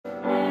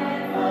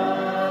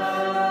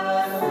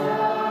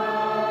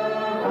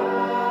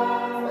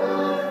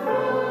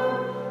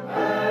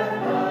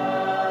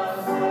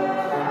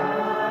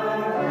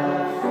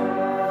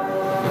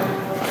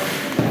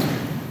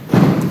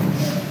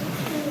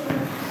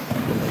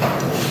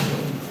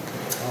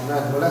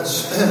Amen. Well,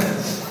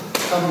 let's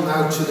come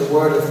now to the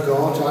Word of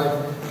God.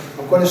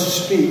 I'm going to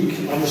speak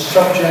on the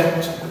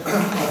subject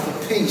of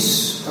the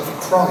peace of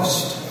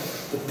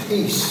Christ. The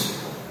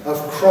peace of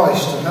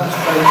Christ. And that's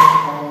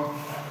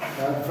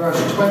based on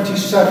verse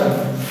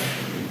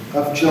 27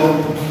 of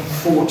John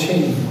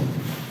 14.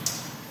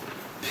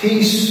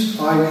 Peace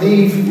I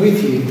leave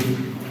with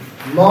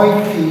you.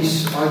 My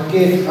peace I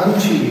give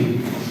unto you.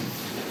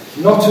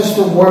 Not as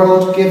the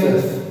world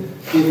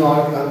giveth, give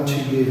I unto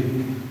you.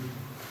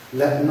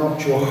 Let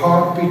not your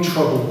heart be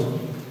troubled,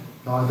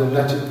 neither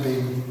let it be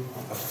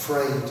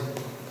afraid.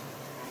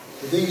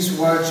 These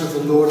words of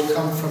the Lord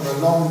come from a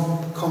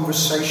long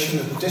conversation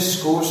of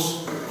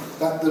discourse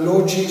that the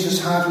Lord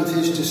Jesus had with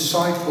his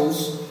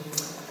disciples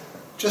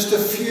just a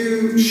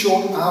few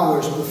short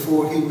hours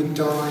before he would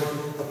die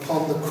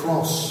upon the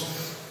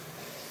cross.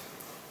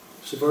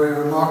 It's a very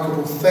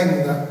remarkable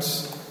thing that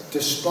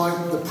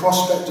despite the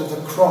prospect of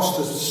the cross,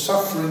 there's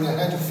suffering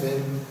ahead of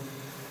him.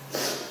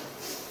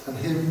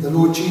 And the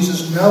Lord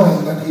Jesus,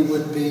 knowing that he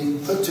would be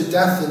put to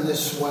death in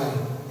this way,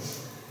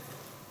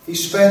 he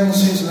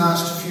spends his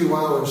last few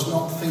hours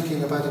not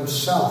thinking about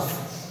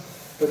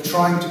himself, but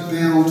trying to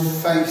build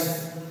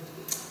faith,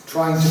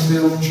 trying to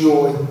build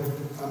joy,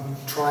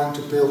 and trying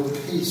to build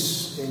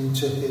peace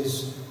into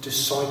his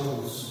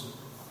disciples.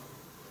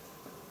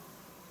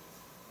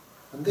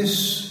 And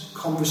this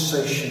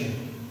conversation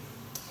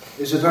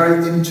is a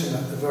very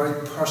intimate, a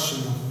very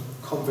personal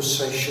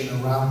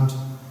conversation around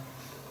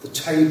the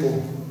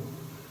table,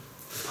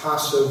 the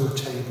Passover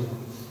table.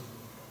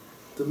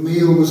 The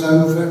meal was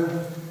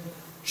over.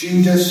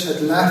 Judas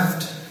had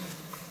left.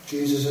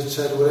 Jesus had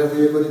said, whatever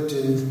you're going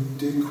to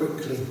do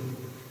quickly.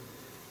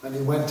 And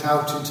he went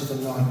out into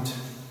the night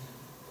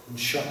and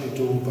shut the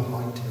door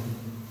behind him,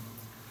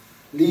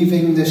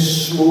 leaving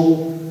this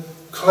small,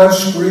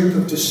 close group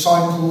of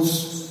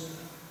disciples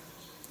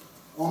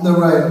on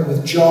their own,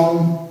 with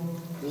John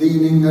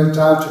leaning no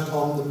doubt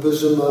upon the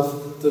bosom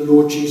of the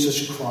Lord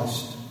Jesus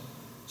Christ,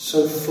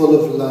 so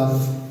full of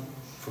love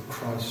for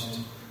Christ,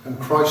 and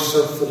Christ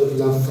so full of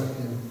love for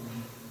him.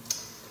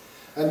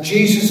 And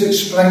Jesus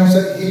explains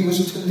that he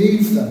was to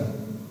leave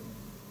them,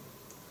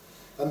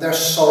 and they're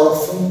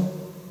sorrowful,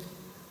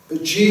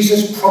 but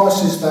Jesus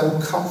promises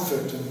them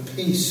comfort and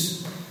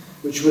peace,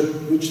 which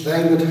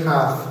they would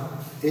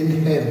have in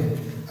him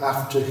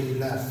after he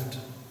left.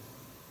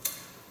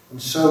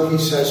 And so he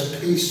says,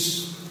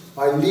 peace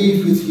I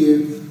leave with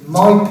you,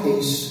 my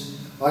peace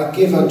I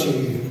give unto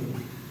you.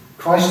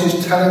 Christ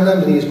is telling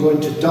them that he is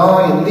going to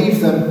die and leave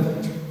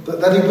them,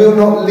 but that he will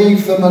not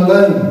leave them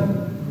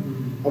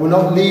alone. I will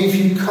not leave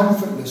you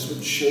comfortless,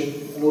 which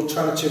an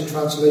alternative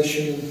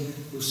translation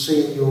you'll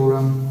see in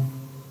your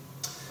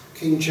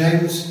King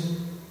James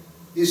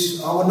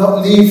is, I will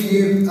not leave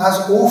you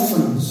as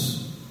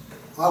orphans.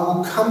 I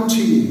will come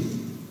to you.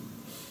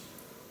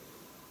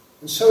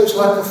 And so it's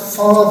like a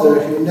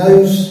father who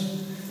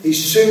knows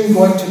he's soon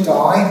going to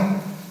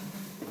die,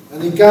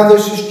 and he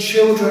gathers his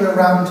children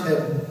around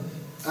him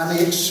and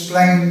he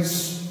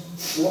explains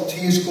what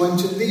he is going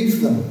to leave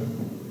them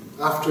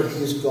after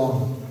he is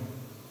gone.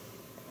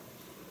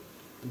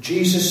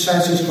 Jesus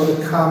says he's going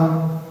to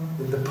come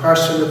in the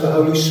person of the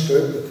Holy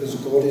Spirit, because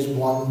God is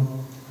one.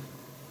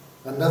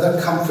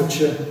 Another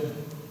comforter.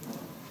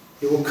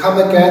 He will come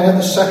again at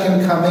the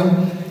second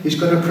coming. He's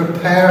going to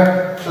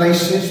prepare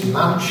places,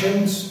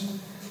 mansions,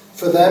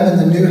 for them in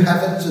the new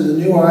heavens and the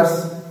new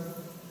earth.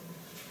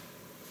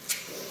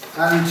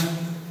 And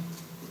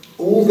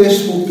all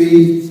this will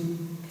be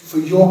for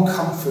your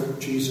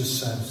comfort, Jesus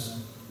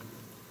says.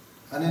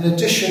 And in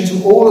addition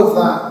to all of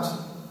that,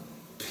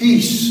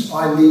 peace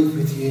I leave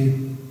with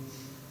you,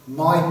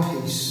 my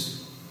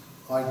peace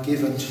I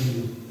give unto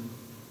you.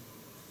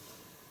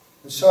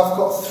 And so I've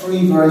got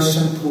three very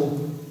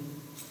simple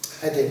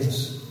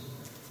headings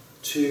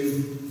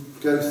to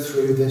go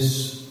through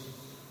this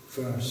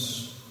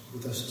verse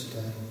with us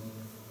today.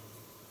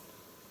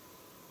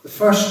 The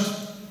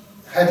first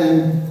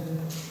heading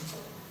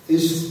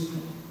is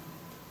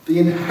the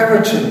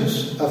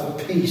inheritance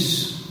of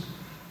peace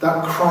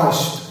that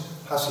Christ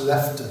has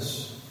left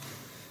us.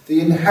 The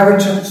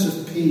inheritance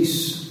of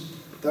peace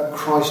that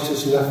Christ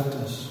has left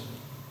us.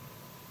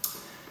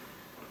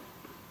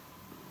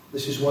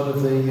 This is one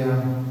of the,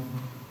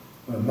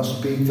 it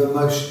must be the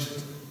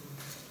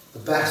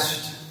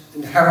best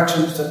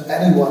inheritance that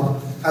anyone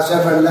has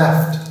ever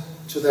left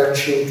to their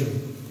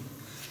children.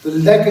 The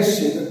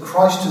legacy that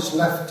Christ has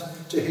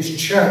left to his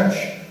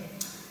church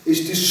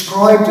is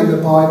described in the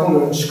Bible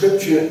or in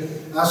Scripture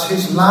as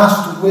his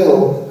last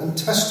will and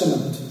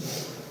testament.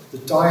 The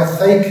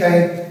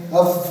diatheke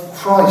of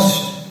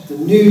Christ, the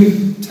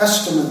New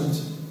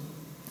Testament.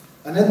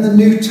 And in the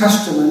New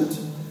Testament,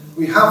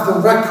 we have the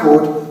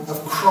record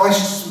of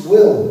Christ's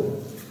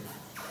will.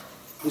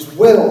 His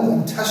will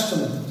and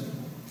testament.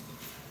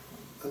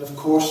 And of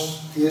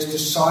course, he has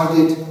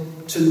decided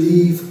to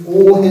leave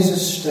all his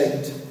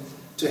estate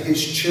to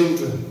his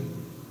children.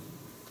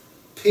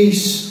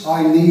 Peace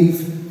I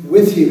leave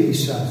with you, he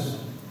says.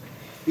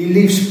 He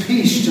leaves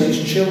peace to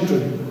his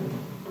children.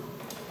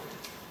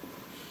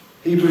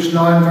 Hebrews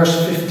 9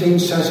 verse 15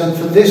 says, "And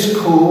for this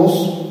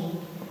cause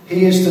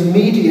he is the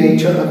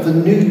mediator of the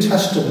New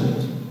Testament,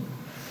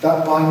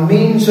 that by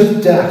means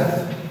of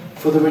death,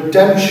 for the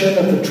redemption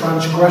of the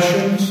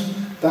transgressions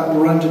that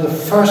were under the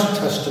first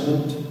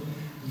testament,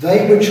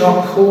 they which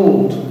are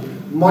called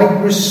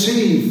might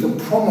receive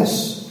the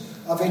promise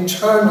of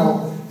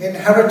eternal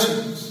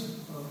inheritance."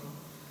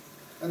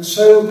 And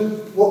so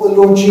what the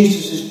Lord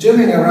Jesus is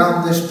doing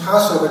around this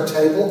Passover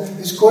table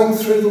is going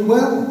through the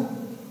will.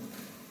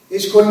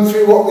 It's going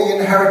through what the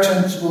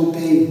inheritance will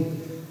be.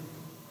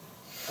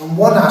 And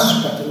one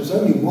aspect, there was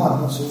only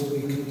one, that's all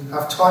we can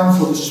have time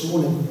for this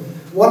morning.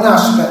 One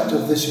aspect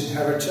of this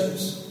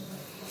inheritance,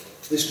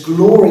 this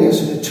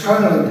glorious and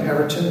eternal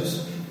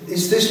inheritance,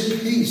 is this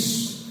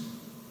peace.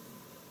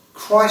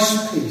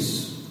 Christ's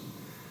peace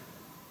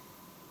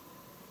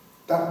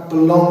that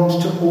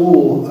belongs to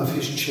all of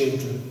his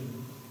children.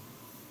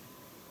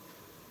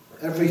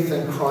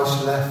 Everything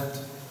Christ left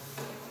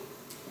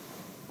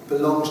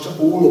belongs to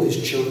all of his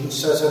children. It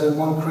says that in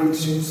 1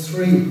 Corinthians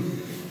 3,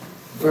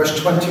 verse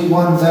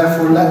 21,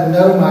 "Therefore let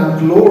no man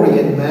glory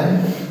in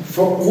men,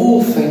 for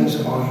all things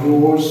are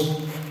yours,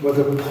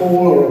 whether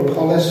Paul or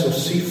Apollos or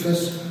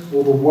Cephas,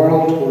 or the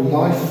world or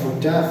life or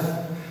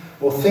death,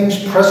 or things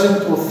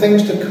present or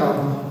things to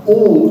come,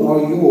 all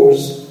are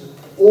yours,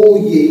 all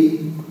ye,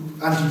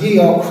 and ye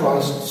are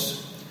Christ's,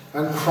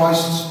 and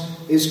Christ's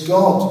is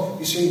God."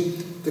 You see,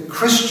 the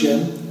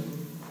Christian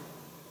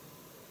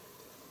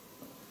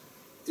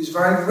is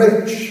very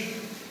rich.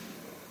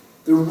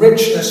 The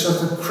richness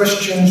of the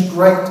Christian's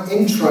great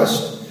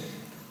interest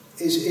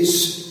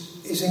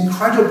is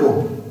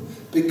incredible,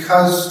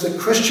 because the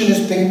Christian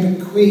has been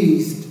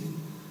bequeathed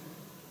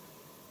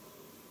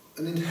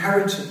an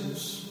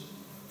inheritance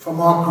from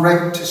our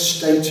great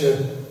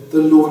testator, the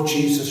Lord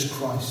Jesus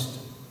Christ.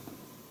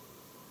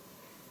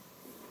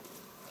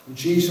 And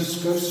Jesus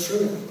goes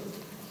through it.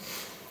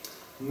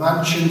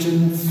 Mansions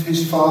in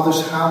his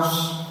Father's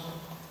house,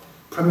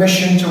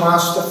 permission to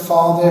ask the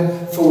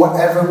Father for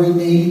whatever we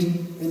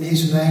need in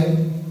his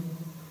name,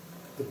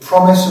 the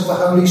promise of the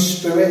Holy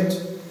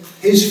Spirit,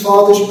 his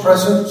Father's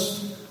presence,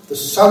 the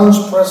Son's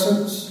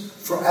presence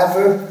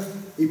forever.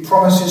 He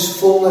promises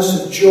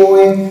fullness of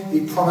joy.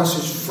 He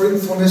promises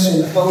fruitfulness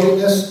in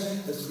holiness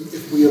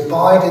if we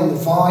abide in the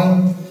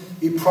vine.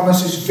 He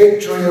promises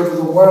victory over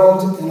the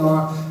world in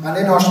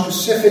our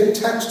specific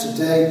text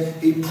today.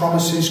 He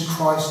promises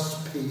Christ's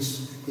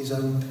peace, his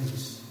own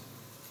peace.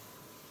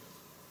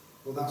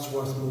 Well, that's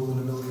worth more than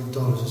 $1 million,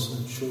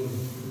 isn't it? Surely.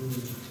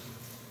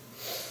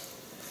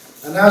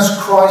 And as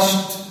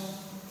Christ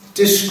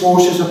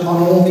discourses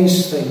upon all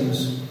these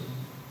things,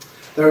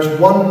 there is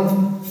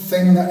one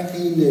thing that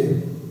he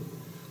knew,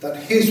 that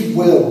his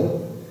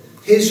will,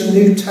 his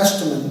New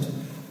Testament,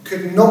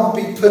 could not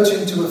be put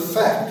into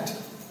effect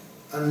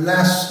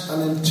unless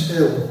and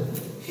until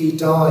he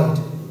died.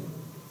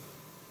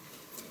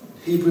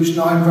 Hebrews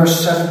 9 verse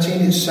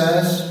 17, it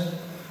says,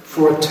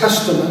 "For a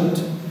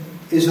testament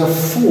is a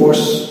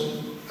force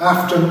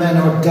after men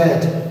are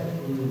dead.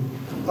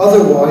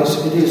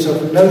 Otherwise it is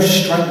of no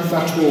strength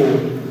at all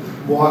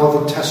while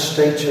the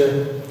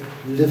testator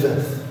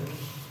liveth."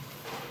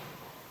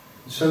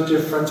 So,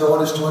 dear friends, I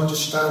want us to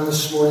understand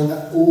this morning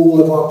that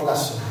all of our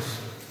blessings,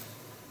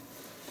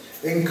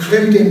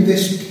 including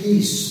this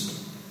peace,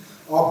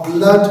 are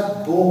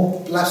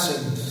blood-bought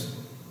blessings.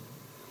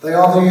 They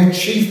are the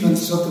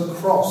achievements of the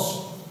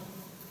cross.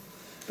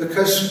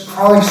 Because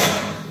Christ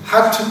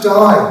had to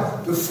die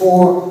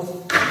before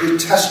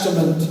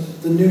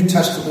the New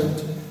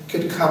Testament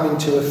could come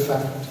into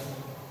effect.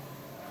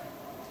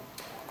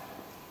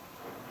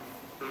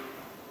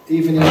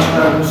 Even in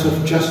terms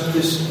of just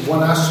this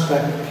one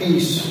aspect,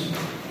 peace,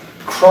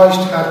 Christ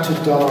had to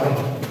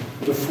die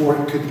before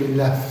it could be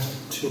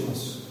left to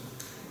us.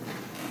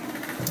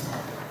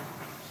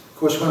 Of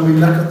course, when we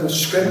look at the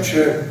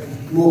scripture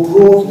more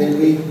broadly,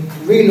 we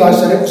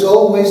realize that it was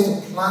always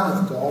the plan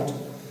of God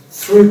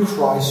through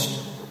Christ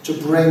to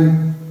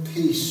bring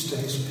peace to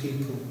his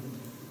people.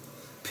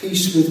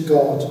 Peace with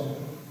God,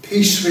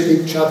 peace with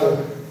each other,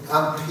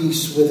 and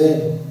peace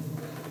within.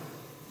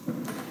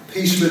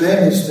 Peace within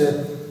is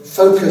the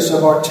focus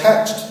of our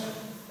text,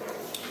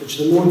 which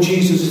the Lord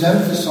Jesus is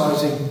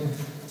emphasizing.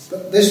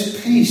 But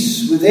this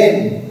peace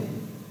within,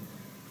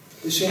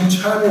 this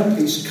internal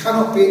peace,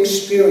 cannot be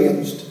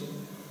experienced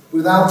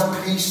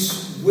without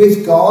peace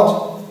with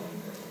God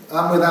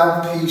and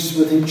without peace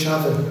with each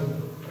other.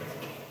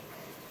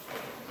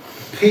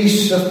 The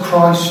peace of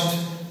Christ,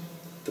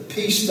 the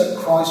peace that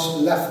Christ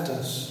left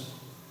us,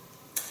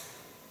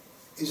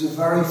 is a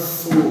very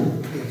full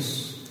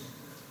peace.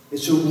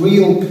 It's a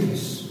real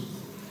peace.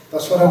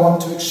 That's what I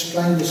want to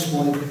explain this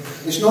morning.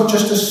 It's not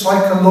just a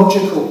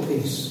psychological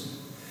peace.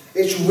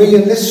 It's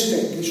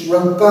realistic, it's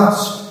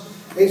robust,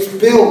 it's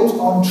built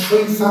on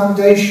true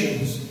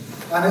foundations,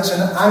 and it's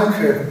an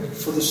anchor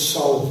for the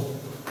soul.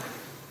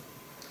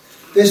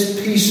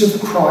 This peace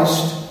of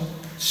Christ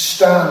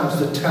stands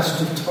the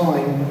test of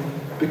time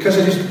because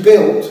it is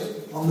built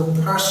on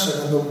the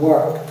person and the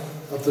work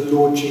of the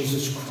Lord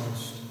Jesus Christ.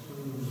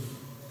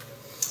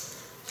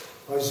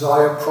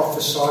 Isaiah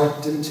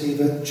prophesied, didn't he,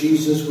 that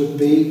Jesus would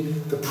be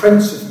the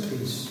Prince of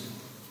Peace.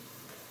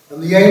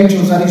 And the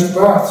angels at his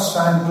birth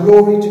sang,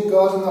 "Glory to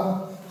God in the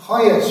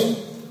highest,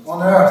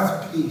 on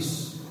earth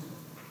peace."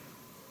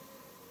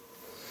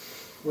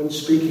 When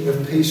speaking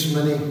of peace,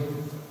 many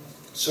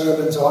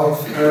sermons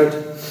I've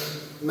heard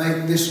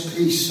make this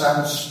peace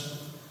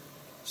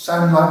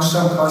sound like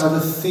some kind of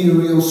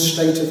ethereal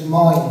state of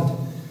mind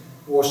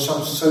or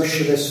some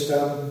socialist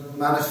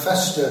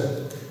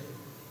manifesto.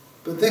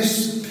 But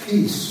this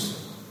peace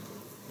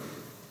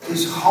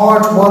is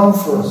hard won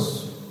for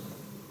us.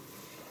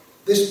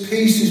 This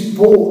peace is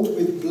bought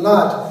with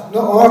blood,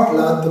 not our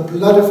blood, the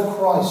blood of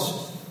Christ.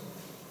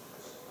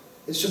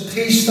 It's a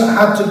peace that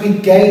had to be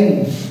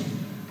gained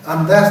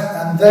and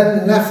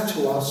then left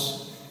to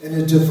us in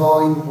a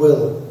divine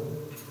will,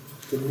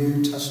 the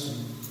New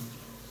Testament.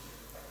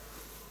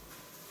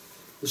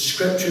 The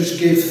Scriptures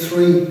give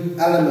three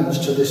elements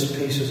to this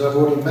peace, as I've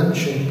already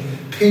mentioned.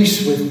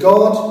 Peace with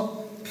God,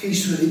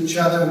 peace with each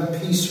other,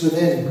 and peace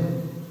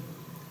within.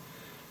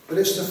 But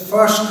it's the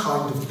first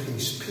kind of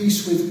peace,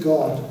 peace with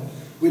God,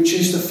 which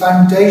is the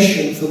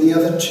foundation for the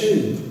other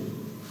two.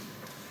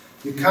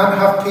 You can't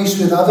have peace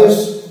with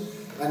others,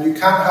 and you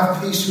can't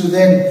have peace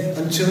within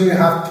until you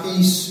have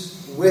peace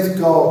with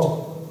God.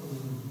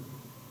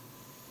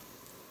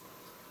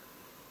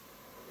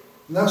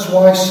 And that's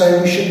why I say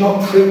we should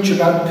not preach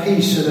about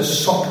peace in a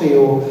soppy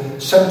or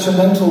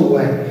sentimental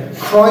way.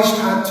 Christ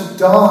had to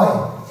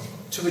die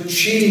to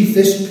achieve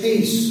this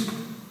peace.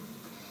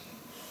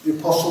 The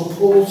Apostle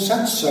Paul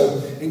said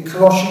so in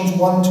Colossians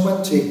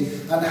 1:20,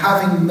 "And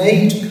having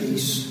made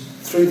peace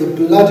through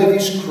the blood of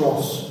his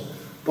cross,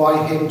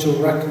 by him to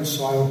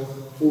reconcile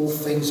all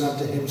things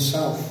unto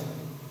himself."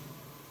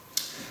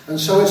 And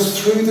so it's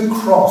through the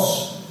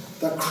cross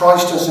that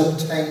Christ has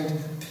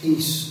obtained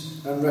peace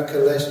and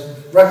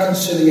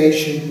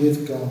reconciliation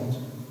with God.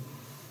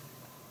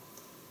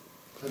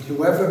 And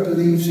whoever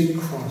believes in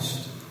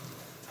Christ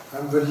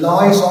and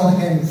relies on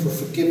him for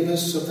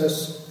forgiveness of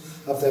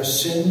their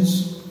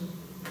sins,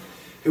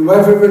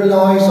 whoever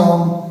relies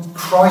on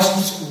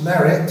Christ's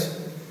merit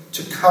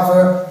to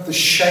cover the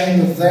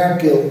shame of their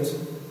guilt,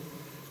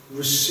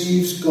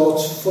 receives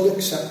God's full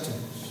acceptance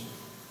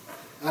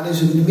and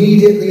is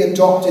immediately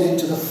adopted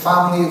into the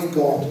family of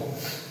God.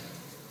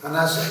 And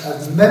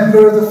as a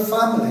member of the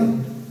family,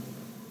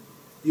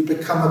 you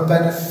become a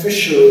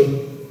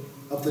beneficiary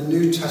of the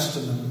New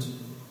Testament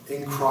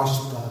in Christ's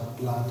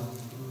blood.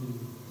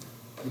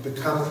 You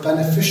become a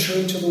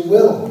beneficiary to the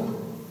will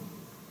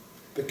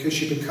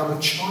because you become a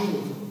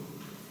child.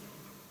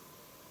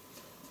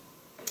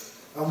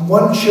 And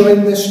once you're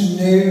in this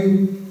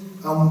new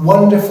and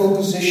wonderful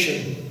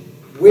position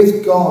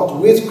with God,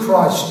 with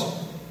Christ,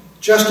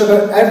 just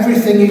about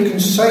everything you can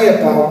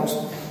say about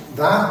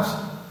that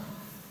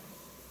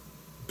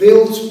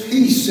builds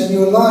peace in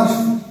your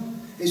life.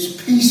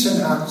 It's peace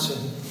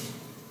enhancing,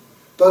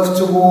 both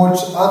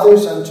towards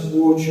others and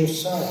towards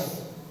yourself.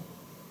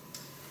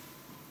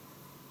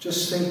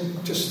 Just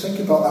think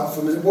about that for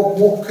a minute.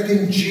 What could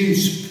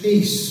induce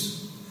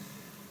peace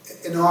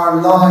in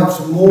our lives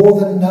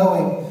more than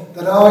knowing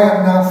that I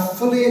am now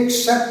fully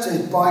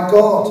accepted by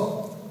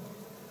God?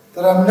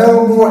 That I'm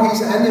no more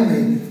his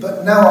enemy,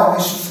 but now I'm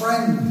his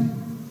friend.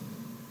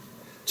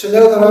 To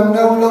know that I'm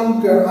no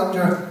longer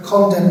under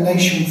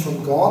condemnation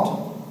from God.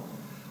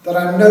 That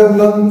I'm no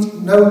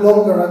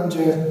longer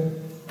under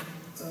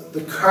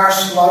the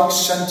curse-like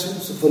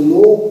sentence of the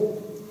law.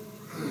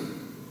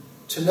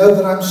 To know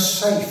that I'm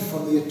safe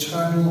from the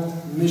eternal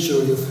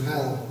misery of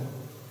hell.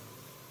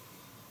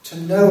 To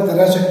know that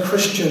as a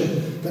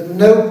Christian, that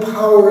no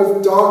power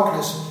of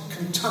darkness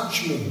can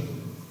touch me.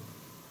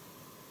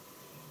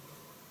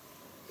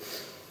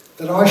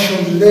 That I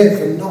shall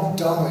live and not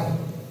die.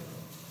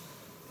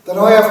 That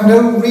I have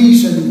no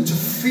reason to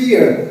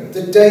fear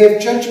the day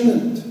of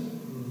judgment.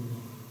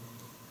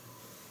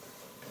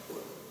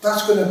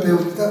 That's going to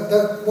build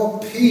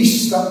what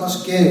peace that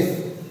must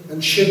give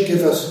and should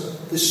give us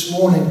this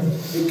morning.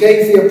 It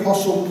gave the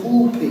Apostle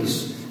Paul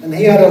peace, and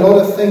he had a lot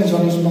of things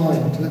on his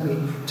mind, let me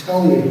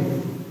tell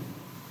you.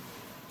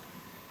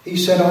 He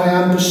said, "I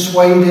am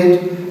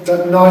persuaded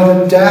that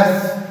neither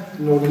death,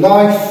 nor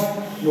life,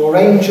 nor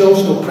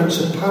angels, nor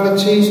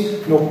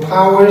principalities, nor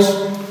powers,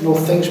 nor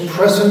things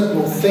present,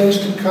 nor things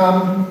to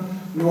come,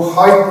 nor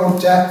height, nor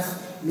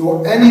depth,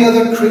 nor any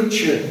other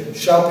creature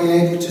shall be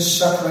able to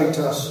separate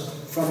us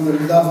from the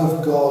love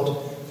of God,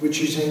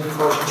 which is in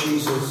Christ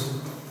Jesus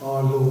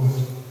our Lord."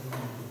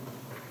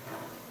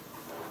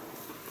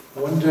 I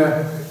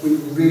wonder if we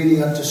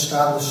really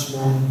understand this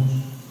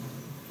morning,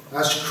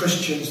 as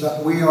Christians,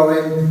 that we are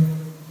in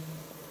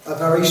a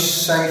very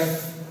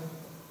safe,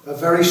 a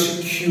very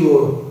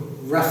secure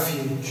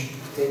refuge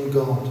in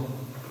God.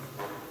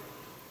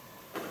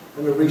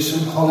 On a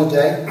recent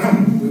holiday,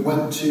 we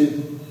went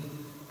to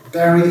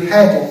Berry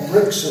Head in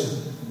Brixham.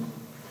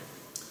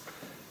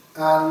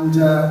 And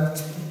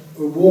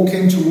we're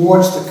walking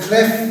towards the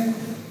cliff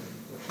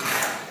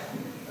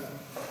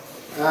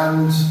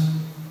and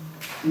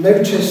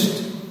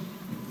noticed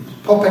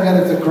popping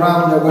out of the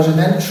ground, there was an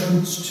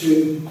entrance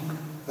to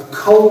a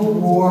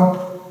Cold War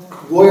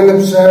Royal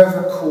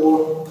Observer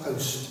Corps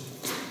post.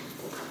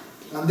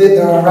 And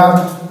there are around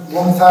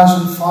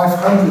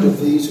 1,500 of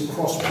these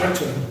across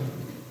Britain.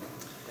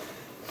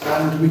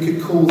 And we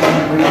could call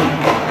them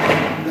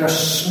they're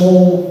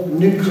small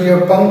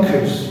nuclear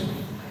bunkers.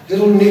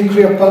 Little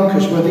nuclear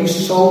bunkers where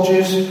these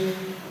soldiers,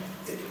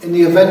 in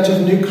the event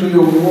of nuclear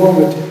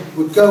war,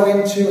 would go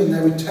into, and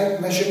they would take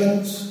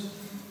measurements,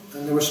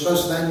 and they were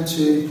supposed then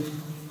to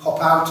hop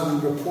out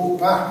and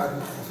report back. I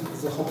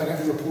think the hopping out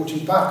and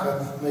reporting back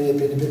may have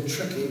been a bit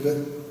tricky, but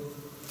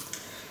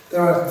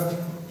there are,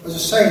 as I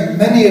say,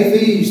 many of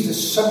these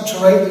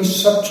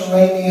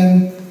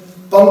subterranean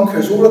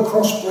bunkers all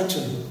across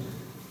Britain.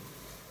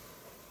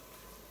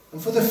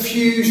 And for the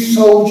few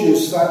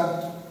soldiers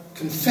that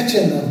can fit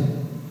in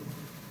them,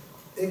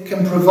 it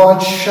can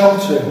provide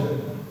shelter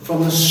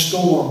from the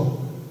storm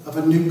of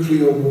a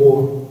nuclear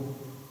war.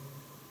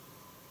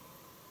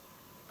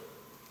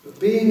 But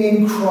being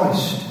in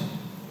Christ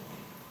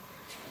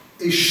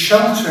is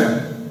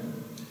shelter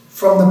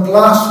from the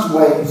blast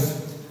wave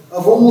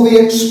of all the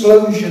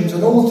explosions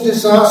and all the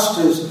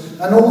disasters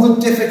and all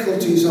the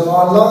difficulties of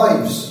our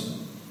lives.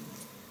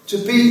 To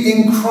be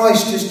in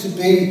Christ is to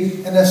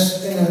be in a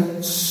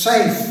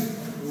safe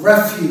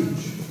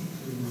refuge.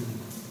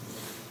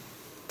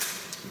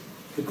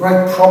 The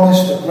great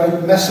promise, the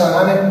great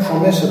messianic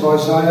promise of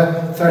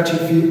Isaiah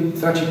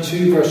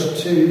 32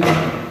 verse 2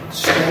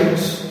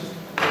 states,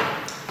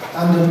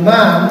 "And a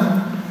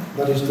man,"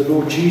 that is the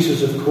Lord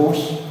Jesus of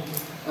course,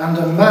 "and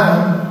a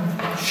man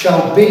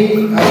shall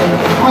be as a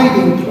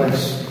hiding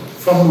place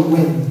from the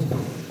wind,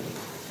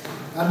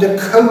 and a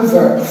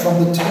covert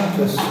from the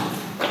tempest,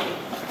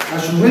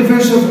 as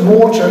rivers of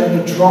water in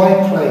a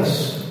dry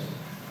place,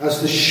 as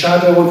the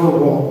shadow of a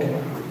rock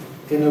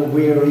in a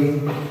weary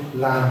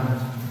land."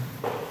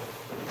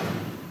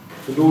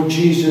 The Lord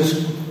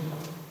Jesus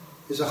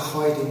is a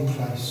hiding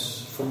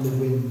place from the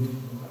wind.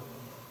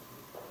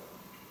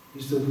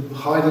 He's the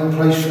hiding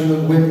place from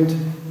the wind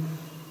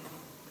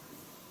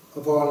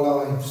of our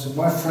lives. And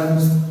my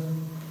friends,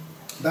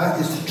 that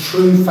is the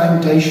true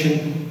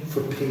foundation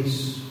for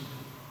peace.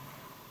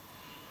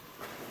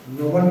 And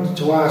I want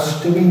to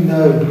ask, do you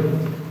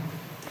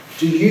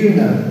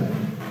know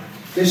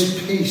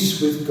this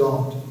peace with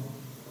God?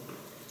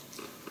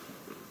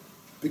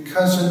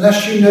 Because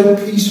unless you know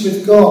peace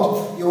with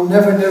God, you'll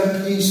never know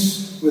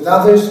peace with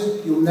others,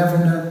 you'll never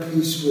know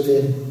peace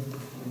within.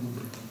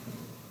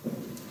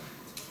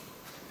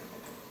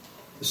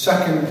 The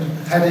second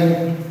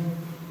heading,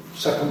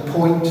 second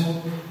point,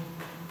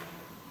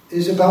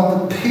 is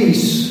about the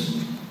peace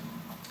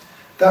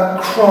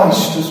that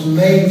Christ has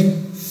made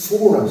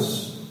for us.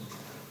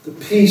 The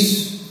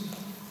peace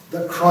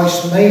that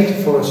Christ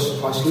made for us.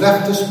 Christ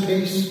left us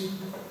peace,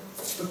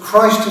 but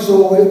Christ has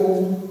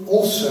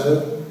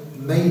also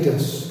made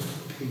us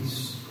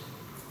peace.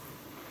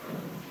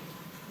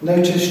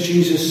 Notice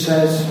Jesus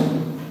says,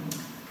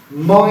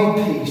 "My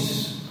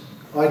peace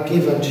I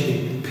give unto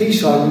you.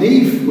 Peace I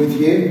leave with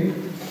you.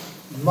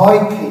 My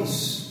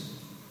peace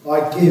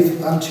I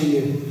give unto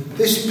you."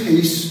 This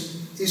peace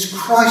is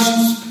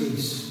Christ's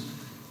peace.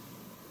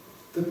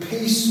 The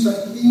peace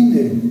that he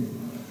knew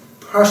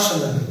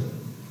personally.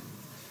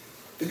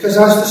 Because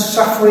as the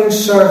suffering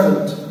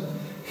servant,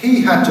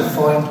 he had to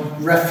find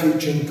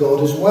refuge in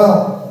God as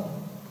well.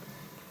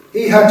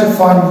 He had to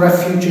find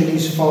refuge in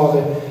his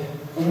Father.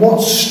 And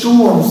what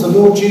storms the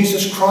Lord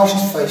Jesus Christ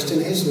faced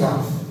in his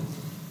life.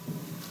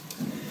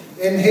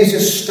 In his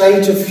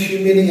estate of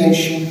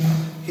humiliation,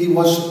 he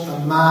was a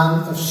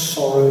man of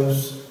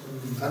sorrows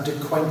and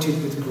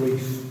acquainted with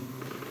grief.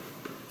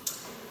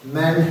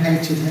 Men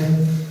hated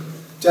him.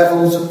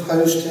 Devils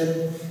opposed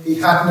him. He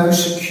had no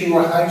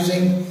secure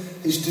housing.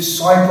 His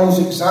disciples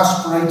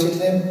exasperated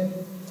him.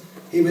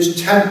 He was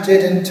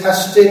tempted and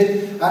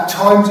tested. At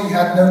times he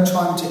had no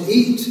time to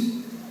eat.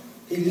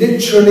 He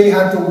literally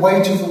had the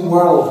weight of the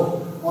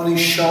world on his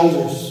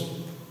shoulders.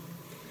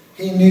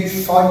 He knew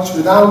fights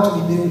without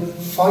and he knew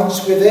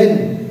fights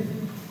within.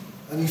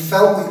 And he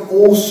felt the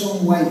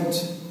awesome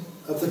weight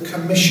of the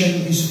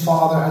commission his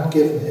Father had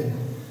given him.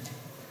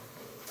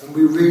 And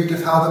we read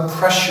of how the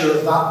pressure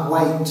of that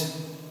weight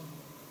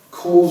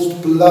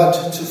caused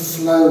blood to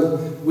flow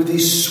with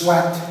his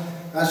sweat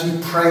as he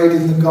prayed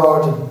in the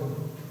garden.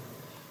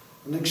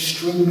 An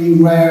extremely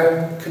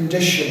rare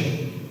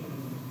condition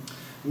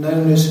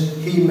known as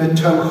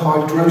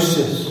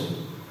hematohidrosis,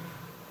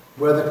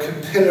 where the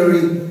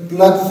capillary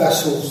blood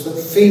vessels that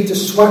feed the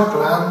sweat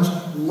glands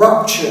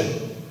rupture,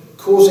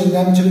 causing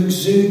them to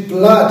exude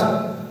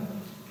blood.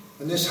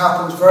 And this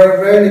happens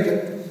very rarely,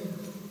 but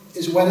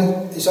is when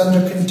it is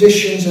under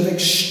conditions of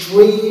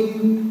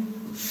extreme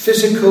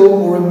physical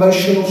or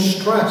emotional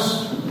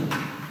stress.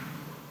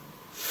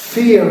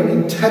 Fear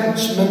and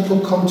intense mental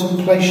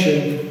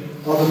contemplation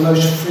are the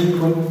most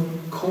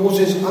frequent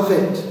causes of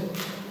it.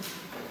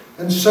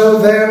 And so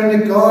there in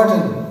the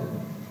garden,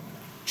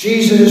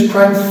 Jesus is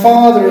praying,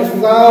 "Father,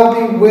 if thou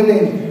be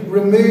willing,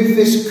 remove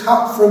this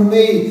cup from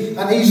me."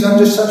 And he's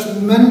under such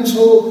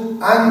mental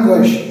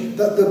anguish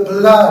that the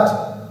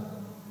blood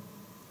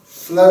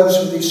flows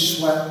with his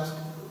sweat.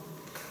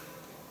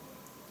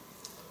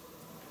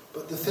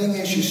 But the thing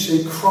is, you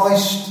see,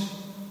 Christ,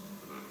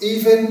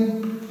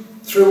 even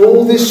through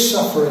all this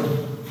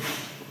suffering,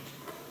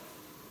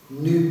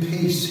 knew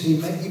peace. He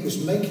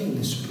was making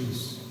this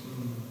peace.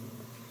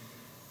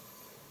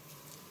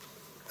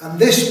 And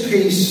this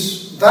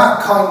peace,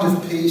 that kind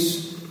of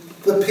peace,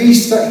 the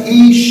peace that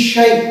he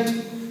shaped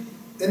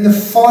in the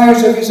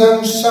fires of his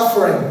own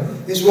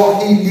suffering, is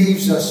what he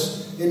leaves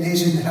us in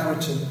his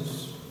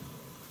inheritance.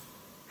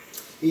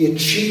 He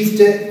achieved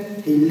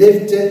it, he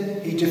lived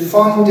it, he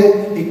defined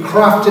it, he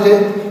crafted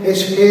it.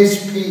 It's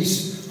his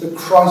peace, the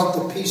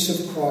peace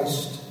of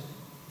Christ.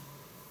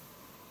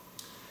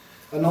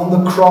 And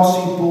on the cross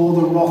he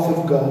bore the wrath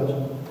of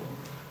God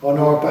on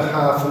our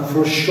behalf, and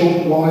for a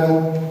short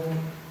while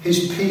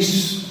his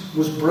peace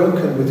was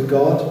broken with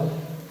God.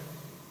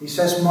 He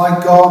says, my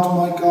God,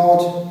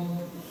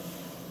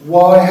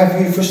 why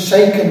have you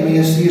forsaken me?"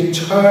 as the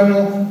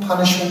eternal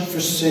punishment for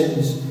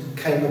sins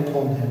came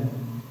upon him.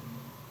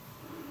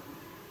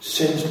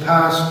 Sins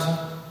past,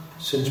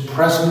 sins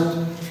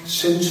present,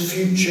 sins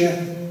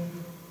future.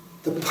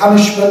 The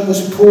punishment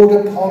was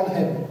poured upon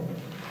him.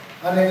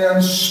 And in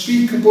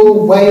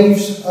unspeakable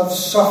waves of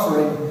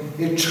suffering,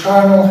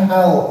 eternal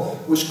hell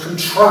was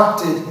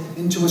contracted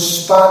into a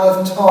span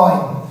of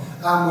time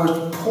and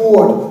was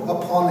poured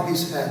upon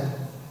his head.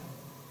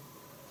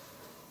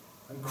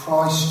 And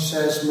Christ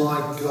says, "My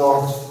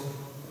God,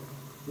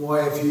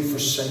 why have you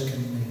forsaken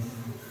me?"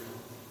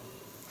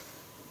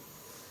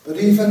 But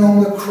even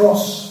on the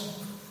cross,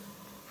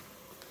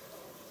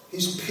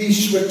 his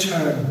peace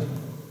returned,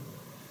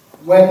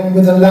 when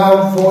with a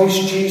loud voice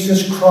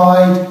Jesus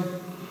cried,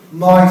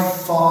 "My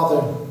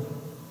Father,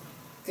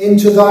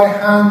 into thy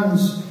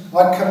hands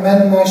I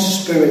commend my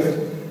spirit."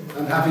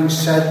 And having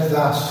said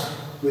thus,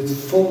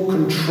 with full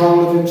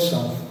control of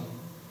himself,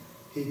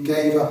 he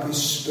gave up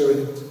his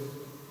spirit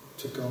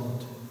to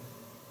God.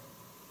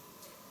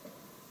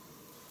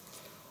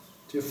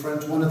 Dear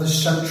friends, one of the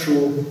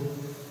central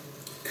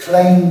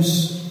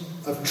claims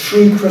of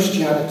true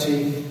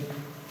Christianity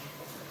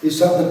is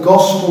that the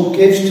gospel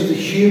gives to the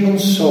human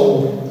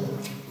soul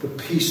the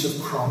peace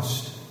of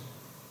Christ.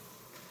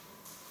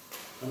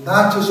 And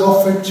that is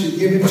offered to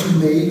you and to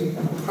me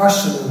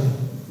personally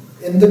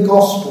in the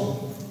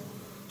gospel,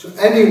 to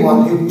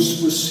anyone who will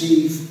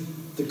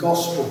receive the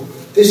gospel.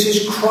 This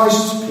is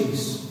Christ's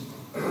peace,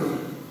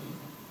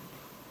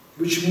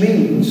 which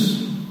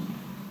means,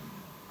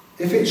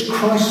 if it's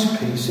Christ's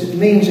peace, it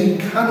means it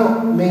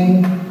cannot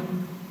mean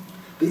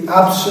the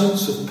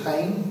absence of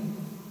pain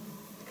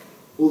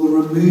or the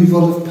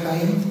removal of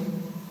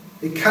pain.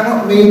 It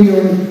cannot mean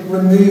the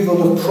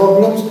removal of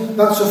problems.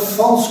 That's a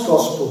false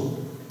gospel.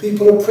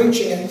 People are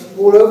preaching it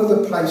all over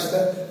the place,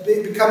 that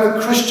you become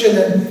a Christian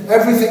and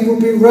everything will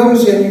be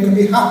rosy and you can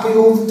be happy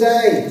all the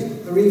day.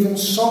 There are even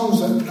songs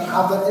that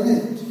have that in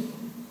it.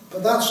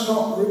 But that's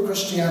not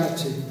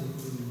Christianity.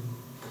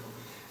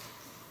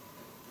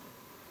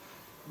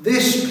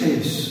 This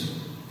peace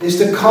is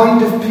the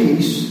kind of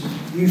peace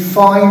you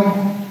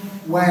find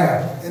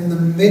where? In the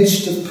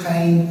midst of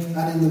pain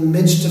and in the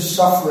midst of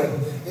suffering.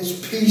 It's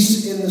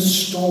peace in the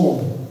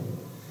storm.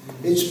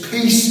 It's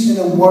peace in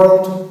a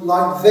world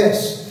like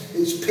this.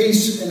 It's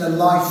peace in a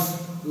life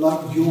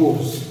like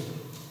yours.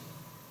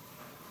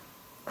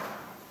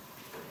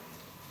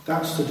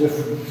 That's the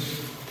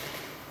difference.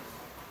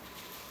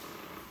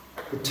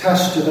 The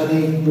test of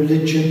any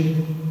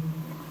religion,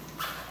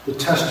 the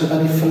test of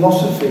any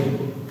philosophy,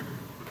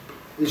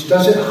 is,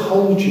 does it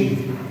hold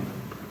you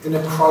in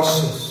a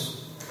crisis?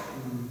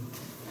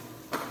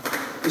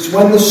 It's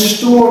when the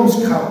storms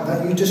come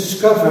that you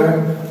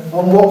discover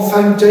on what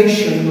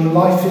foundation your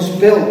life is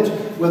built,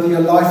 whether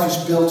your life is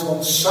built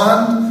on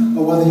sand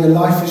or whether your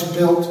life is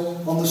built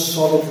on the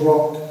solid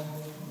rock.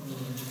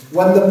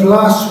 When the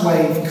blast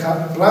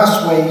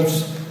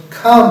waves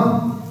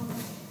come,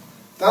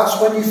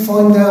 that's when you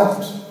find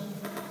out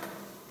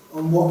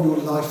on what your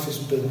life is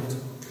built.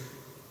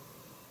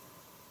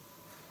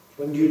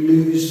 When you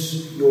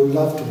lose your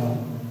loved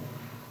one,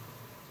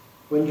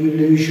 when you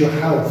lose your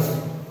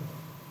health,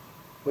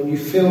 when you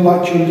feel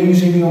like you're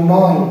losing your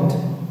mind,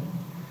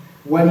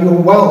 when your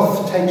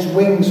wealth takes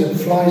wings and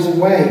flies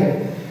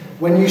away,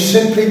 when you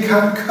simply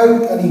can't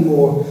cope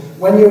anymore,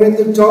 when you're in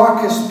the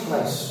darkest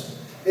place.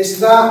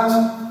 It's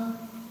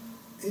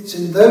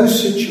in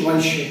those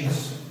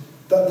situations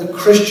that the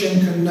Christian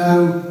can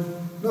know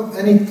not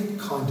any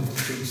kind of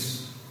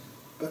peace,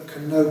 but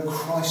can know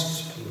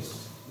Christ's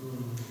peace.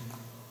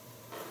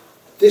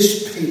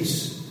 This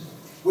peace,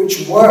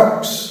 which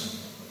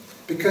works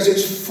because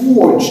it's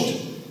forged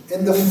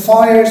in the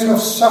fires of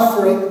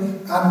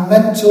suffering and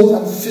mental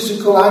and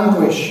physical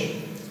anguish,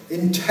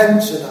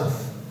 intense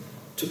enough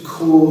to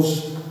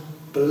cause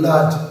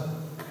blood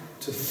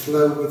to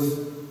flow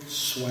with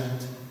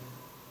sweat.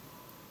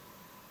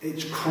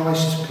 It's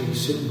Christ's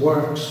peace. It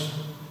works.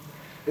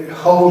 It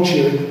holds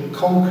you. It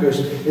conquers.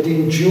 It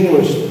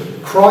endures.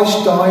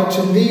 Christ died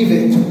to leave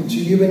it to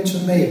you and to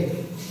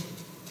me.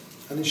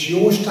 And it's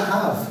yours to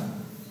have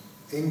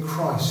in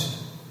Christ.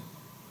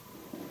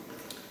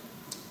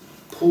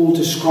 Paul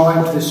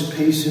described this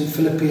peace in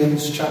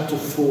Philippians chapter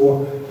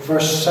 4,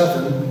 verse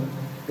 7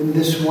 in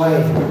this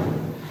way.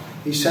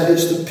 He said,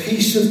 it's the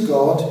peace of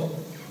God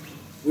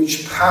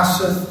which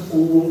passeth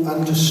all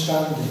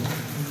understanding.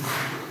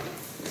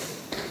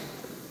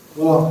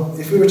 Well,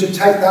 if we were to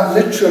take that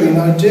literally, and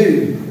I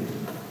do,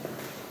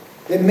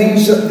 it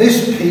means that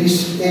this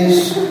peace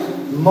is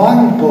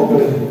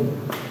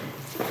mind-boggling.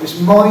 It's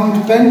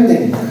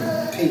mind-bending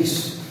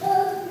peace.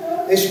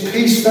 It's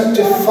peace that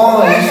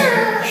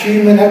defies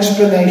human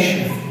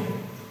explanation.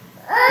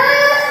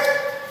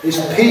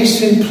 It's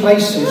peace in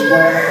places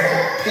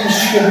where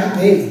peace shouldn't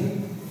be.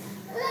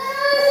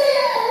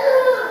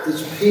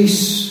 It's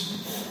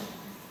peace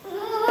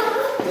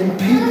in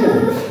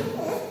people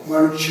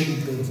where it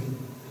shouldn't be.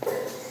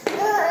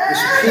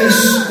 It's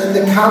peace in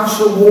the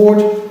council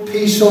ward,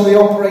 peace on the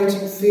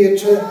operating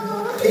theatre,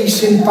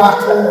 peace in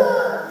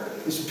battle.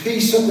 It's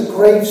peace at the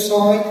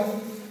graveside.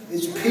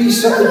 It's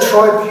peace at the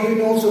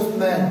tribunals of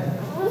men.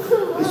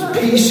 It's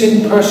peace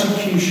in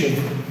persecution.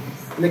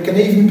 And it can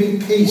even be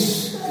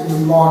peace in the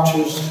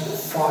martyr's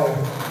fire.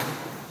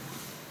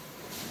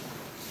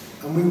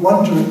 And we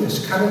wonder at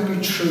this, can it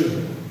be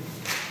true?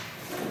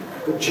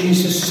 But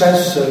Jesus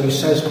says so. He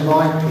says,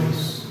 my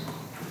peace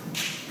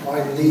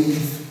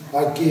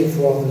I give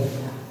rather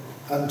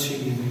unto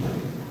you.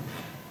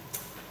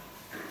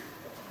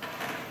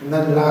 And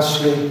then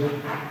lastly,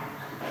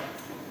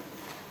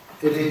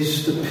 it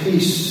is the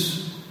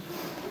peace.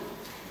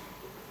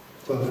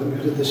 Well, let me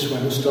put it this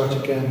way, let's start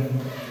again.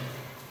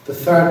 The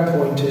third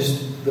point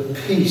is the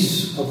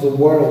peace of the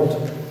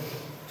world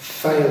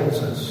fails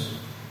us.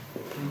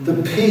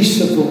 The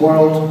peace of the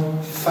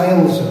world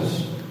fails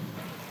us.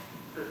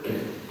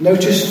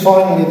 Notice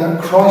finally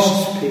that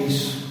Christ's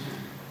peace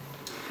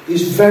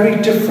is very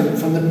different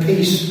from the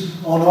peace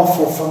on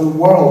offer from the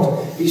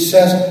world. He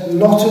says,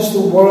 not as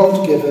the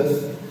world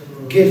giveth,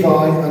 give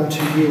I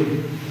unto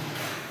you.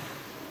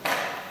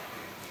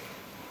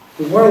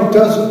 The world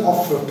does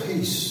offer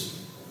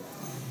peace,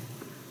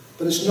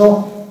 but it's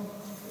not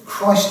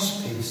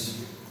Christ's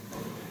peace.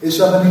 It's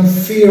of an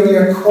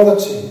inferior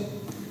quality.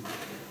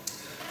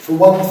 For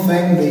one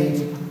thing,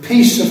 the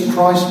peace of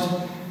Christ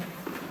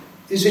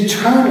is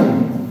eternal,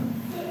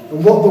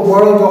 and what the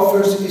world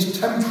offers is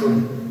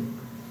temporary.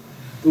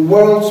 The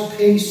world's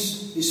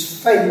peace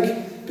is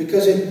fake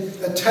because it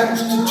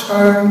attempts to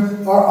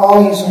turn our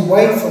eyes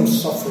away from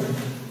suffering.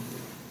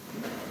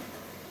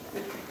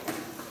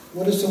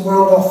 What does the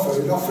world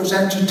offer? It offers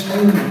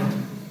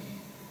entertainment.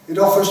 It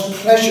offers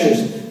pleasures.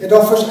 It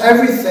offers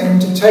everything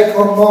to take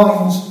our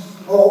minds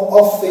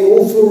off the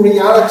awful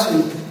reality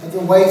of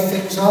the way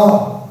things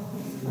are.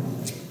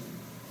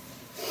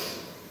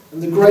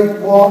 And the great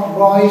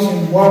rise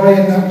in worry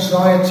and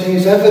anxiety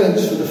is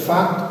evidence for the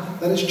fact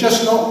that it's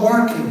just not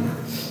working.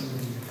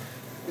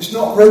 It's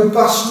not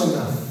robust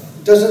enough.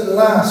 It doesn't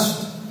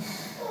last.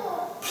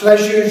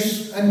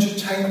 Pleasures,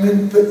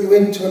 entertainment put you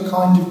into a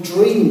kind of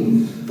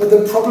dream. But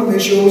the problem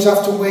is you always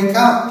have to wake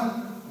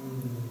up.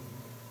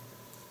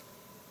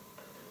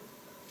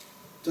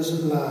 It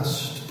doesn't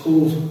last.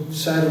 Paul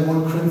said in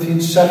 1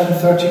 Corinthians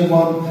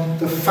 7:31,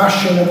 the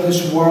fashion of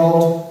this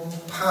world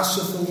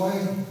passeth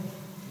away.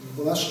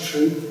 Well, that's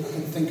true. I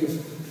can think of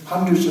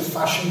hundreds of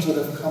fashions that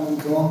have come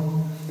and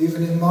gone,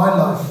 even in my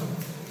life.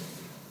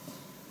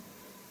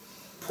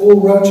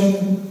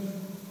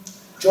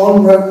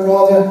 John wrote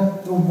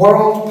rather, the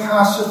world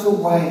passeth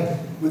away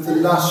with the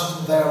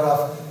lust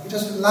thereof. It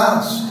doesn't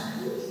last.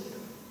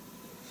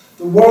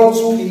 The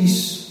world's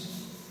peace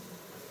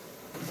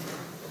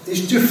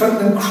is different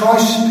than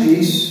Christ's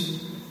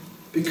peace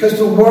because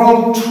the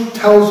world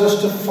tells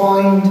us to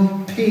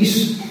find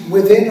peace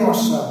within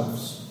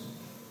ourselves.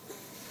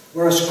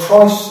 Whereas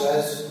Christ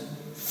says,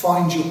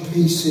 find your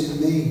peace in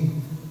me.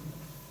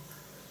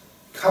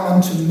 Come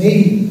unto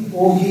me,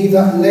 all ye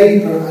that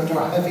labour and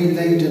are heavy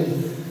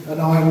laden,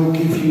 and I will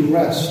give you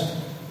rest.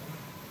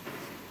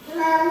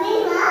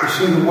 You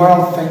see, the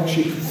world thinks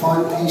you can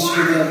find peace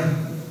within.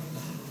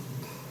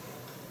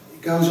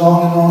 It goes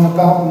on and on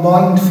about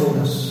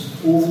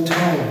mindfulness all the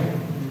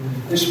time.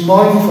 This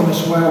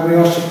mindfulness where we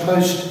are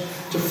supposed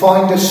to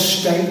find a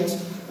state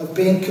of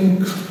being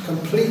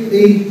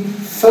completely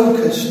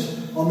focused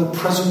on the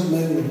present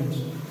moment.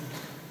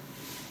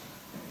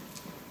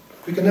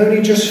 We can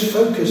only just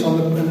focus on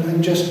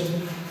and just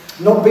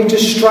not be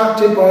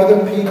distracted by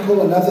other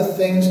people and other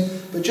things,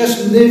 but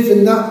just live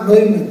in that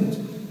moment.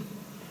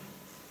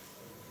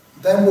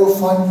 Then we'll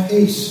find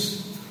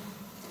peace.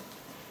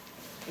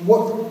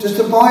 What does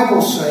the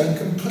Bible say in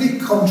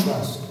complete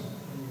contrast?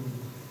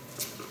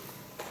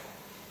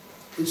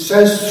 It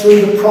says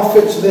through the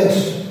prophets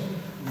this,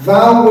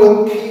 thou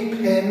wilt keep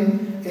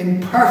him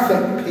in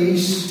perfect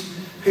peace,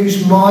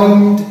 whose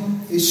mind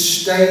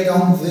is stayed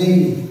on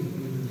thee.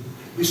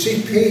 You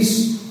see,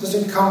 peace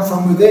doesn't come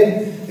from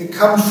within, it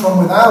comes from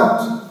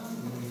without.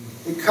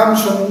 It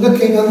comes from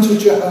looking unto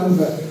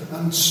Jehovah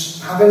and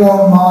having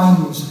our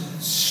minds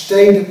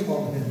stayed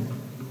upon him.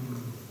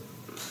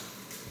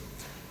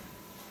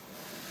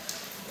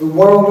 The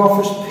world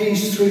offers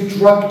peace through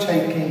drug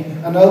taking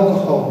and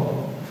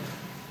alcohol.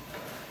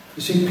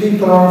 You see,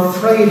 people are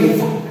afraid of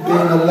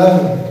being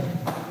alone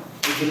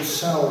with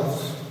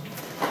themselves.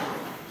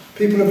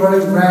 People are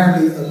very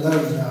rarely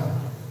alone now.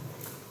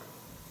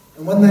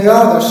 And when they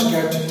are, they're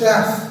scared to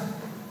death.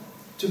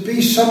 To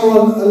be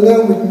somewhere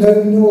alone with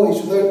no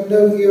noise, without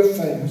no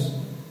earphones.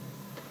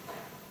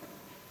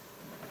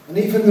 And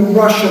even the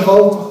rush of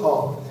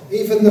alcohol,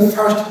 even the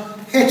first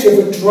hit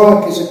of a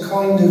drug is a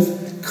kind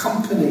of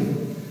company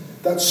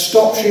that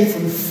stops you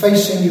from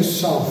facing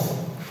yourself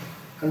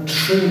and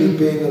truly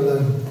being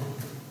alone.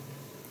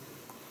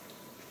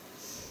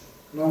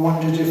 And I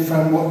wondered, dear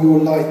friend, what you're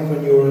like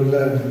when you're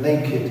alone,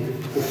 naked,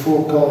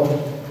 before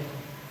God.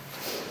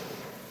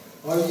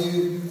 Are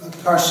you a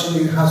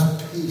person who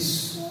has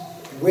peace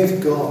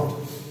with God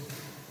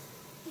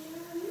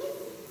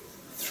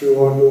through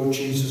our Lord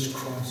Jesus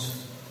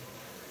Christ?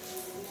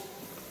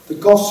 The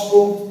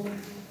gospel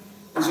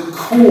is a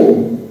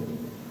call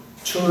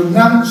to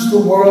renounce the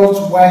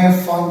world's way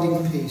of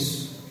finding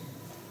peace.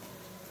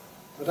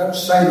 I don't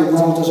say the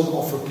world doesn't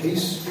offer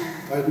peace,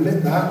 I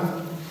admit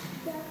that,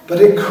 but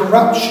it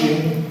corrupts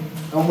you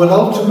and will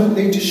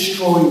ultimately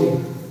destroy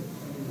you.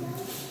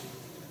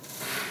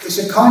 It's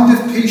a kind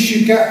of peace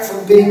you get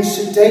from being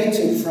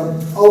sedated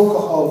from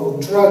alcohol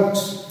or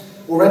drugs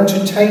or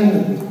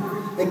entertainment.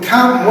 It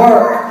can't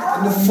work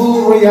in the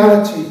full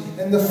reality,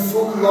 in the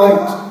full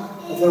light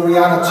of the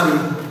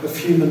reality of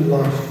human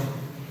life.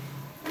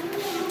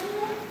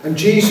 And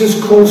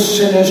Jesus calls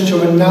sinners to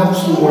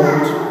renounce the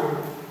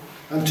world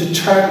and to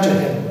turn to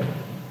Him,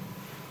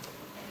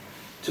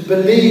 to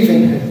believe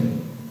in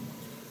Him.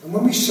 And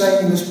when we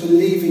say we must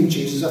believe in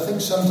Jesus, I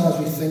think sometimes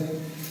we think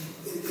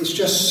it's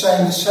just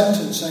saying a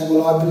sentence, saying,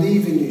 well, I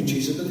believe in you,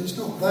 Jesus, but it's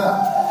not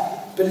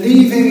that.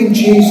 Believing in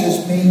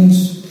Jesus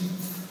means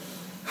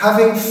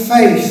having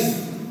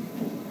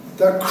faith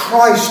that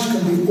Christ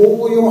can be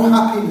all your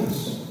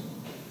happiness,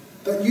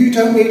 that you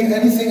don't need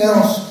anything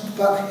else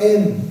but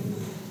Him.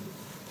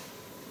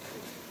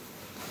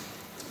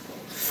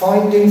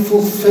 Finding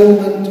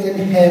fulfillment in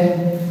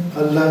Him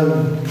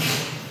alone.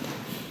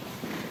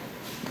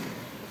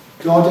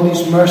 God in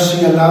His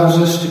mercy allows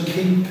us to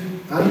keep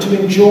and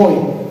to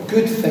enjoy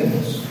good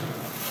things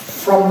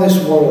from this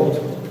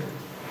world,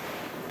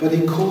 but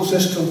He calls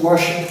us to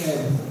worship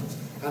Him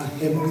and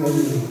Him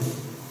only.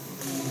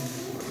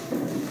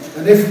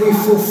 And if we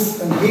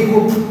and He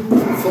will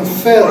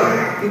fulfill,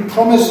 He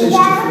promises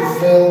to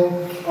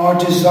fulfill our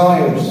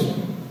desires.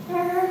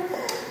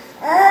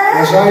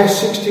 Isaiah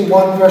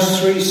 61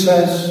 verse 3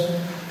 says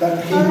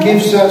that He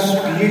gives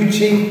us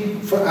beauty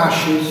for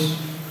ashes,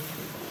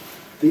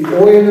 the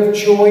oil of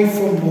joy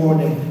for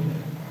mourning,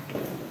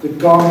 the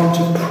garment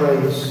of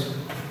praise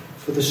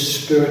for the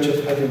spirit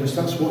of heaviness.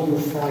 That's what you'll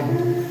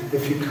find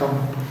if you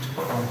come to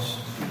Christ.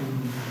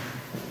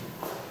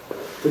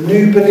 The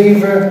new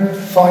believer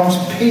finds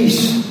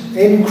peace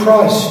in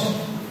Christ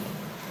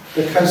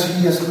because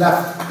he has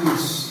left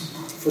peace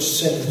for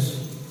sinners.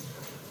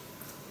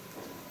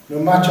 No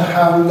matter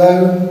how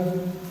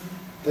low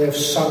they have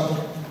sunk,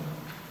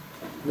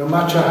 no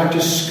matter how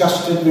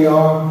disgusted we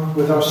are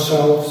with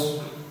ourselves,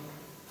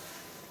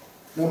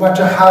 no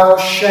matter how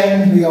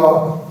ashamed we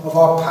are of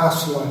our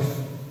past life,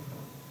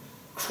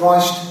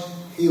 Christ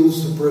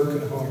heals the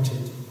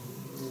brokenhearted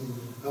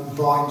and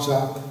binds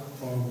up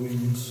our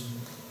wounds.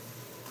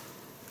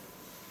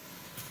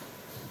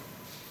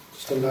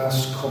 Just the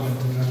last comment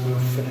and then we'll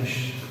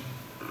finish.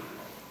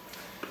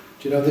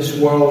 Do you know this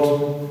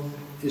world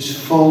is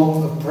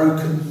full of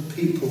broken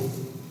people?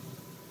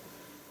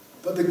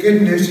 But the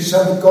good news is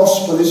that the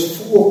gospel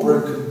is for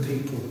broken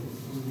people.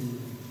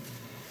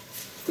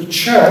 The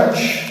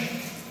church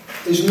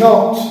is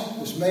not,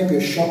 this may be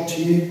a shock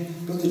to you,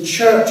 but the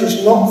church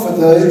is not for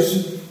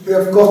those who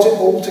have got it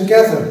all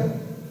together.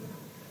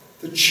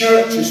 The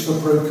church is for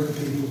broken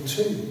people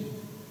too.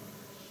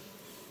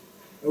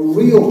 A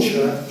real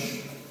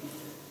church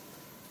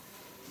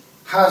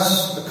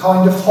has a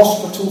kind of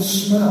hospital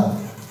smell.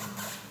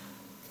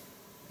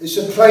 It's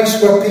a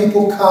place where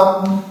people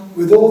come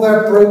with all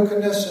their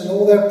brokenness and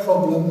all their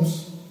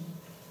problems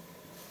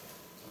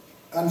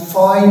and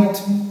find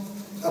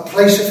a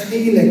place of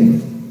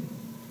healing.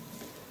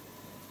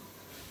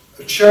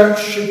 A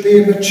church should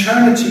be a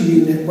maternity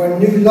unit where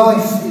new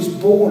life is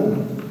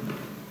born.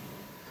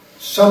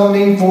 Some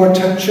need more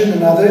attention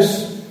than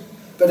others,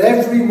 but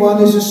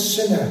everyone is a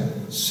sinner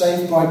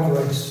saved by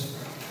grace.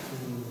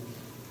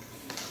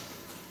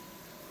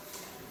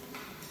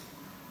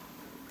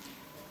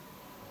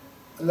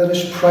 And let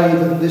us pray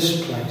that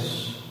this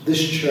place,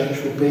 this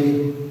church, will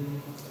be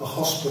a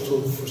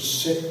hospital for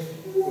sick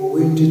and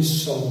wounded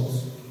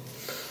souls,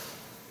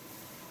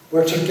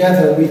 where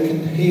together we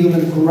can heal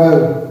and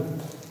grow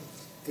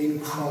in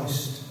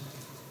Christ.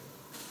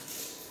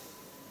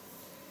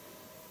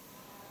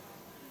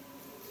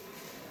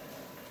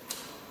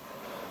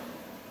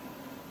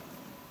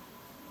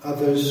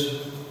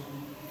 Others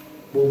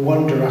will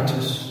wonder at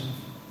us.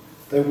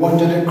 They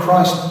wondered at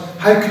Christ.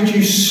 How could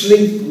you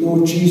sleep,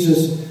 Lord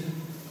Jesus,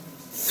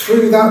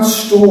 through that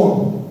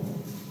storm?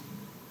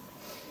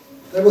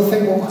 They will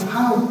think, well,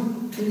 how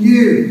can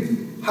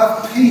you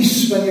have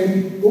peace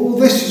when all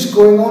this is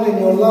going on in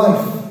your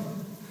life?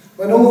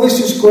 When all this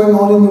is going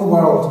on in the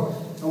world?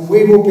 And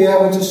we will be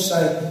able to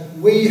say,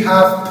 we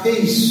have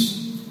peace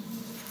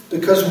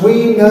because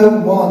we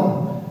know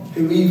one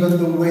who even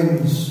the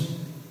winds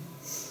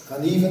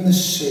and even the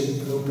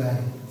sea obey.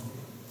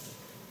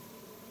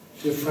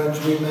 Dear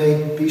friends, we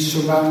may be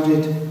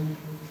surrounded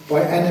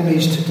by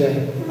enemies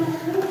today.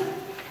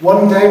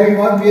 One day we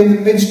might be in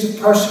the midst of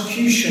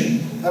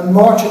persecution and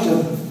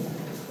martyrdom,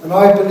 and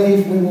I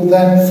believe we will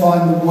then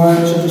find the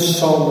words of the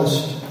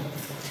psalmist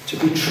to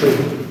be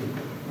true.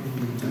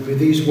 And with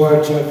these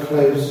words I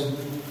close.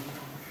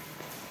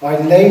 I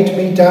laid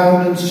me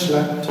down and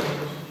slept.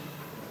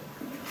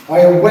 I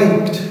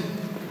awaked,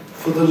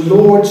 for the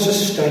Lord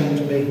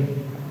sustained me.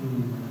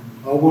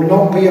 I will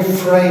not be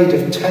afraid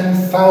of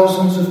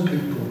 10,000s of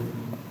people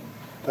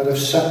that have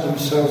set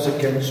themselves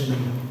against me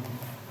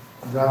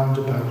round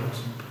about.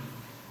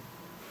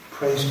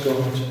 Praise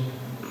God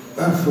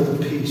and for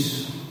the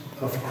peace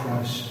of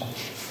Christ.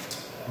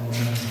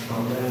 Amen.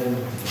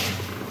 Amen.